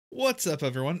What's up,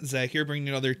 everyone? Zach here, bringing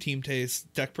you another Team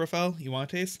Taste deck profile you want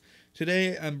to taste.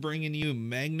 Today, I'm bringing you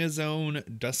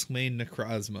Magnezone Dusk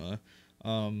Necrozma.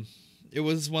 Um, it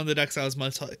was one of the decks I was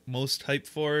most hyped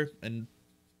for, and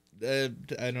I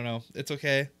don't know, it's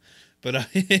okay, but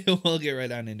we'll get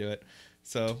right on into it.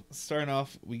 So, starting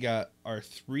off, we got our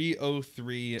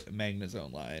 303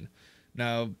 Magnezone line.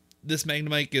 Now, this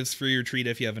Magnemite gives free retreat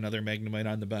if you have another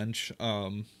Magnemite on the bench.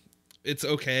 It's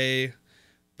okay,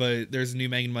 but there's a new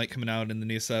Magnemite coming out in the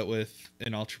new set with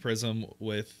an Ultra Prism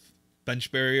with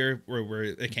Bench Barrier, where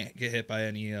it can't get hit by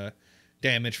any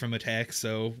damage from attacks.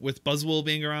 So with Buzzwole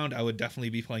being around, I would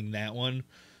definitely be playing that one.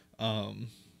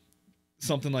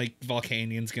 Something like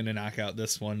Volcanian's going to knock out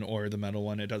this one or the metal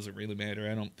one. It doesn't really matter,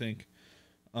 I don't think.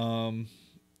 And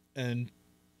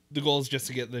the goal is just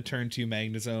to get the turn 2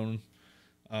 Magnezone.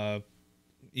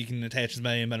 You can attach as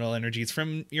many metal energies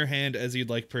from your hand as you'd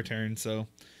like per turn, so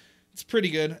it's pretty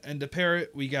good. And to pair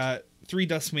it, we got 3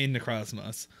 Duskmane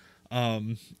Necrozmas.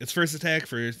 Its first attack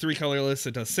for 3 colorless,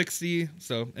 it does 60,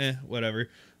 so whatever.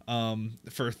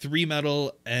 For 3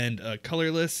 metal and a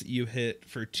colorless, you hit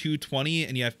for 220,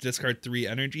 and you have to discard 3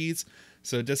 energies.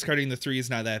 So discarding the 3 is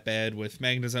not that bad. With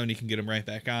Magnezone, you can get them right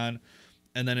back on.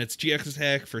 And then its GX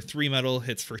attack for 3 metal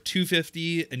hits for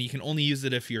 250, and you can only use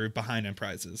it if you're behind on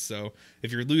prizes. So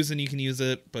if you're losing, you can use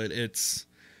it, but it's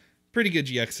pretty good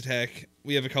GX attack.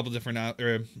 We have a couple different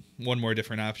one more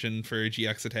different option for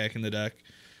GX attack in the deck.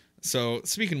 So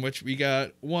speaking of which, we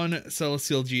got one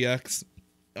Celestial GX.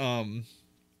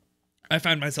 I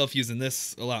find myself using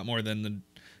this a lot more than the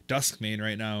Dusk main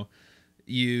right now.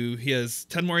 He has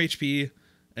 10 more HP,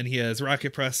 and he has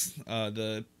Rocket Press,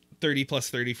 the 30 plus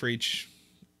 30 for each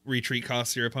retreat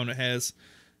cost your opponent has,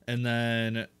 and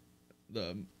then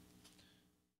the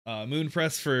Moon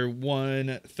Press for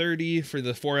 130 for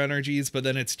the 4 energies, but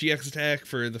then it's GX attack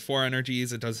for the 4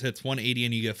 energies. It hits 180,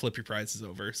 and you get flip your prizes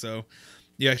over. So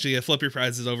you actually get flip your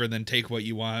prizes over, then take what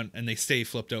you want, and they stay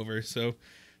flipped over. So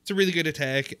it's a really good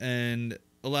attack, and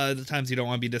a lot of the times you don't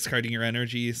want to be discarding your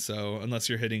energy, so unless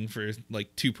you're hitting for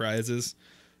like 2 prizes.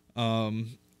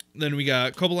 Then we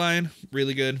got Cobaline,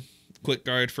 really good. Quick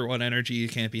guard for 1 energy, you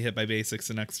can't be hit by basics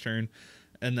the next turn.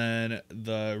 And then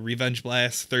the Revenge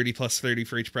Blast, 30 plus 30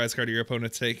 for each prize card your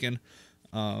opponent's taken.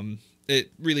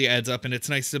 It really adds up, and it's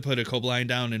nice to put a Cobaline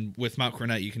down, and with Mount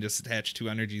Cornet, you can just attach 2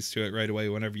 energies to it right away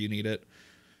whenever you need it.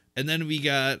 And then we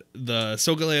got the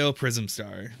Solgaleo Prism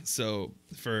Star. So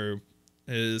for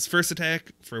his first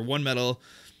attack, for 1 metal,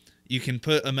 you can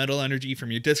put a metal energy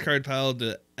from your discard pile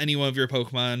to any one of your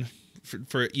Pokemon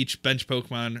for each bench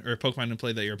Pokemon or Pokemon in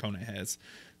play that your opponent has.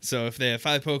 So if they have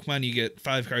 5 Pokemon, you get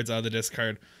 5 cards out of the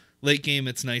discard. Late game,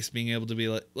 it's nice being able to be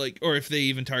like, or if they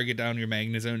even target down your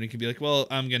Magnezone, you can be like, well,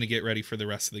 I'm going to get ready for the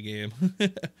rest of the game.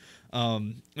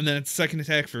 And then its second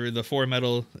attack for the 4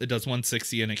 metal, it does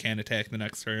 160 and it can attack the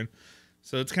next turn.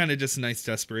 So it's kind of just a nice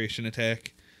desperation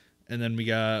attack. And then we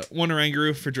got 1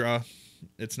 Oranguru for draw.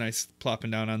 It's nice plopping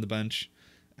down on the bench.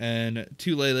 And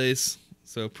 2 Lele's,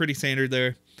 so pretty standard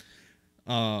there.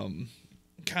 I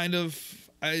kind of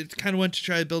went to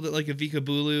try to build it like a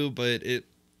Vikabulu, but it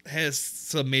has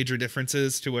some major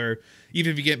differences to where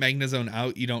even if you get Magnezone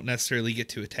out, you don't necessarily get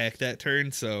to attack that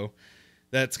turn, so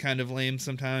that's kind of lame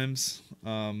sometimes.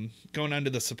 Going on to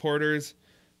the supporters,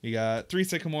 we got 3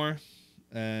 Sycamore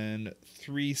and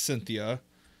 3 Cynthia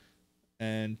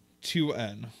and 2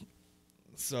 N.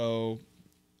 So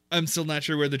I'm still not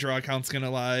sure where the draw count's going to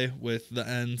lie with the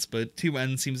N's, but 2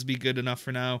 N seems to be good enough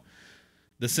for now.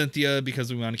 The Cynthia,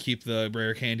 because we want to keep the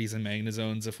rare candies and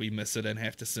Magnezones if we miss it and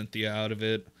have to Cynthia out of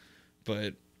it.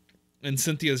 And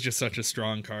Cynthia is just such a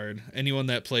strong card. Anyone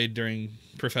that played during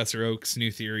Professor Oak's New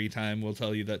Theory time will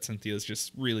tell you that Cynthia is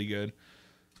just really good.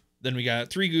 Then we got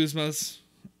 3 Guzmas,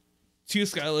 2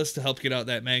 Skyless to help get out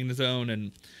that Magnezone,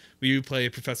 and we do play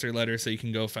Professor Letter so you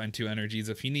can go find 2 energies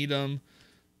if you need them.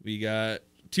 We got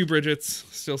 2 Bridgets,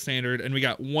 still standard, and we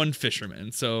got 1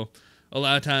 Fisherman. So a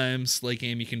lot of times, late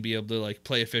game, you can be able to like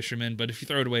play a Fisherman, but if you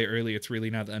throw it away early, it's really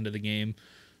not the end of the game.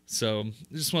 So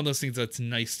just one of those things that's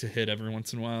nice to hit every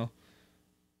once in a while.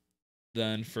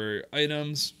 Then for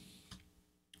items,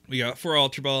 we got 4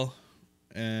 Ultra Ball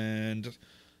and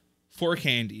 4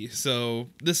 Candy. So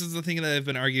this is the thing that I've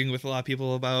been arguing with a lot of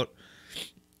people about.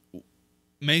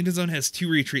 Magnezone has 2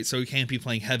 retreats, so we can't be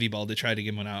playing Heavy Ball to try to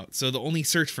get one out. So the only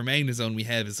search for Magnezone we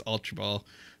have is Ultra Ball.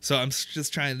 So I'm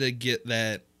just trying to get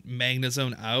that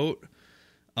Magnezone out.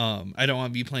 I don't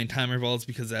want to be playing Timer Balls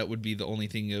because that would be the only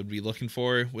thing you would be looking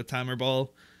for with Timer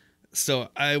Ball. So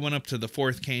I went up to the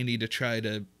 4th Candy to try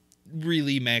to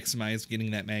really maximize getting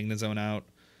that Magnezone out.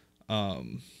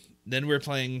 Then we're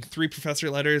playing 3 Professor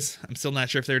Letters. I'm still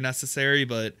not sure if they're necessary,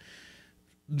 but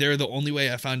they're the only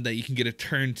way I found that you can get a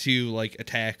turn 2 like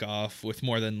attack off with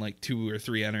more than like 2 or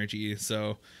 3 energy.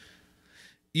 So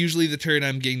usually the turn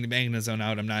I'm getting the Magnezone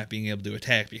out, I'm not being able to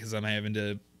attack because I'm having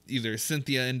to either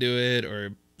Cynthia into it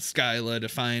or Skyla to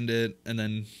find it and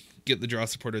then get the draw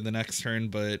supporter the next turn.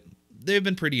 But they've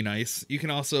been pretty nice. You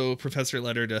can also Professor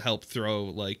Letter to help throw,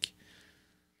 like,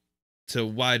 to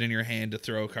widen your hand to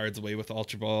throw cards away with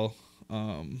Ultra Ball.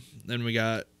 Then we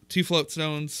got 2 Float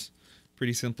Stones,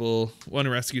 pretty simple, 1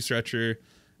 Rescue Stretcher,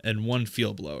 and 1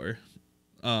 Field Blower.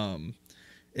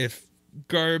 If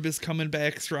Garb is coming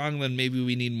back strong, then maybe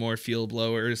we need more Field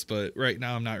Blowers, but right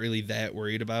now I'm not really that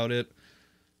worried about it.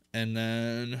 And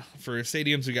then for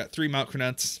stadiums, we got 3 Mount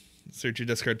Cronets. Search your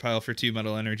discard pile for 2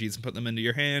 Metal Energies and put them into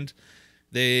your hand.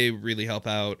 They really help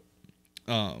out,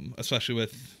 especially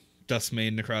with Dusk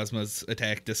main Necrozma's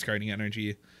attack discarding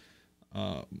energy.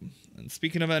 And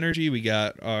speaking of energy, we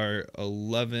got our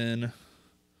 11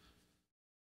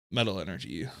 Metal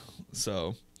Energy.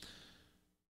 So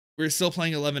we're still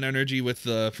playing 11 energy with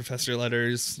the Professor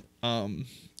Letters. One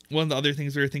of the other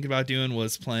things we were thinking about doing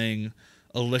was playing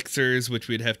Elixirs, which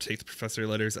we'd have to take the Professor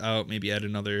Letters out, maybe add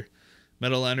another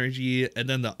Metal Energy. And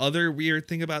then the other weird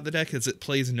thing about the deck is it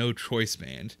plays no Choice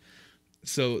Band.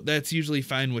 So that's usually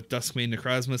fine with Dusk main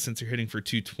Necrozma since you're hitting for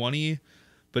 220.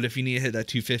 But if you need to hit that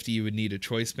 250, you would need a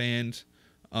Choice Band.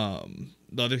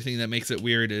 The other thing that makes it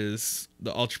weird is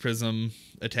the Ultra Prism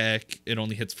attack. It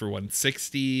only hits for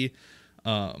 160.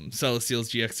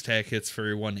 Celestial's GX attack hits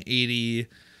for 180.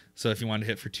 So if you want to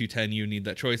hit for 210, you need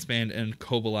that Choice Band. And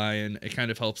Cobalion, it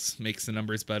kind of helps, makes the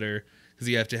numbers better because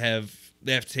they have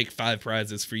to take 5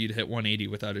 prizes for you to hit 180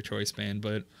 without a Choice Band.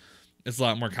 But it's a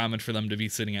lot more common for them to be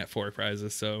sitting at 4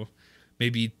 prizes. So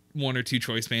maybe 1 or 2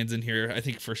 Choice Bands in here. I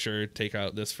think for sure take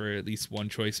out this for at least 1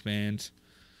 Choice Band.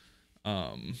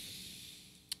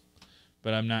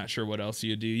 But I'm not sure what else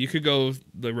you do. You could go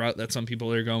the route that some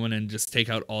people are going and just take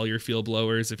out all your Field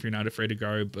Blowers if you're not afraid of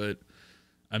Garb, but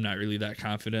I'm not really that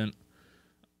confident.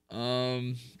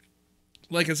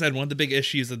 Like I said, one of the big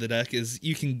issues of the deck is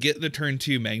you can get the turn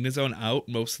 2 Magnezone out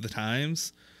most of the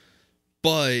times,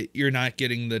 but you're not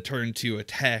getting the turn 2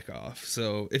 attack off.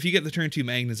 So if you get the turn 2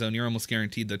 Magnezone, you're almost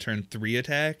guaranteed the turn 3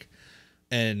 attack.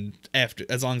 And after,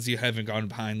 as long as you haven't gone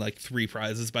behind like 3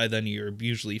 prizes by then, you're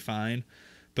usually fine.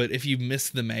 But if you miss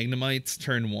the Magnemites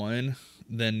turn 1,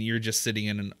 then you're just sitting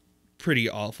in a pretty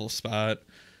awful spot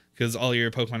because all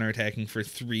your Pokemon are attacking for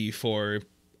 3-4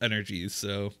 energies.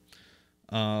 So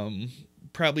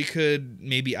probably could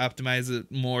maybe optimize it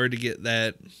more to get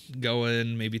that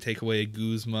going. Maybe take away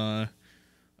Guzma.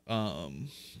 I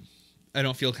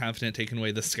don't feel confident taking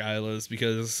away the Skylas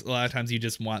because a lot of times you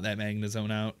just want that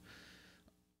Magnezone out.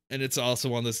 And it's also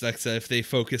one of those decks that if they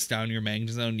focus down your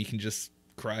Magnezone, you can just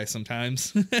cry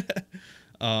sometimes.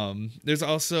 There's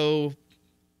also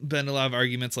been a lot of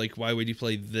arguments like, why would you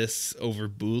play this over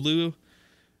Bulu?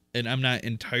 And I'm not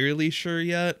entirely sure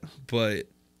yet, but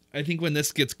I think when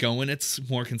this gets going, it's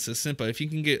more consistent. But if you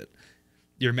can get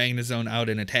your Magnezone out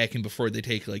and attacking before they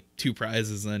take like 2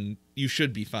 prizes, then you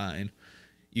should be fine.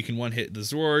 You can one-hit the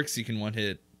Zorks, you can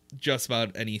one-hit just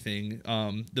about anything.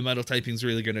 The Metal typing is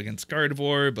really good against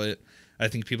Gardevoir, but I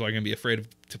think people are going to be afraid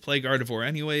to play Gardevoir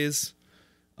anyways.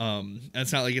 And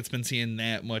it's not like it's been seeing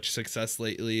that much success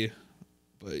lately,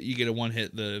 but you get a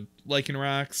one-hit the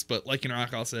Lycanrocs, but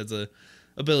Lycanroc also has a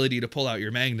ability to pull out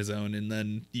your Magnezone, and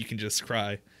then you can just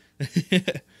cry.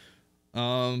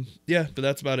 Yeah, but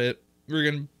that's about it. We're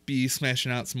going to be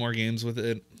smashing out some more games with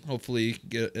it, hopefully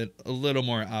get it a little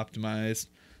more optimized.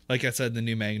 Like I said, the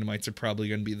new Magnemites are probably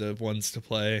going to be the ones to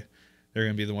play. They're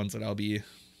going to be the ones that I'll be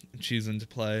choosing to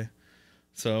play.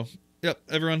 So, yep,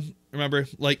 everyone, remember,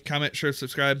 like, comment, share,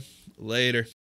 subscribe. Later.